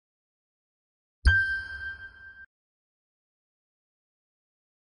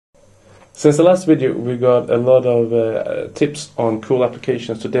Since the last video, we got a lot of tips on cool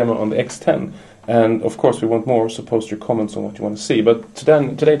applications to demo on the X10. And of course, we want more, so post your comments on what you want to see. But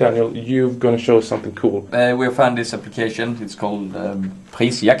today, Daniel, you're going to show us something cool. We have found this application. It's called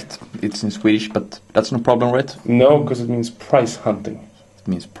Prisjakt. It's in Swedish, but that's no problem, right? No, because it means price hunting. It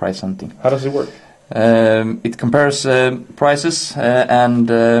means price hunting. How does it work? It compares prices, and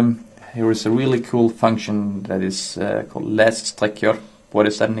here is a really cool function that is called lässträckor. What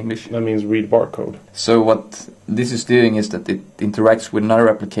is that in English? That means read barcode. So what this is doing is that it interacts with another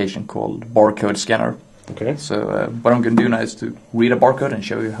application called barcode scanner. Okay. So what I'm going to do now is to read a barcode and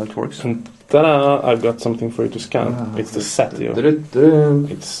show you how it works. And ta-da! I've got something for you to scan. It's the Satio.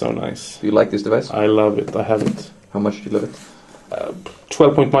 It's so nice. Do you like this device? I love it. I have it. How much do you love it?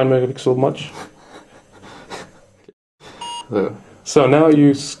 12.9 megapixel much. So now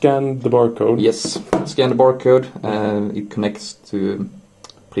you scan the barcode. Yes, scan the barcode. It connects to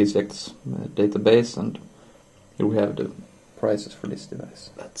Prisjakt's database, and here we have the prices for this device.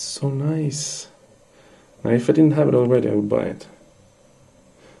 That's so nice. Now, if I didn't have it already, I would buy it.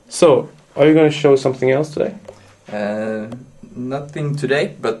 So, are you going to show something else today? Nothing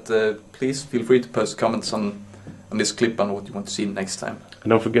today, but please feel free to post comments on this clip on what you want to see next time.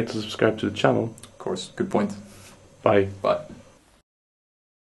 And don't forget to subscribe to the channel. Of course, good point. Bye. Bye.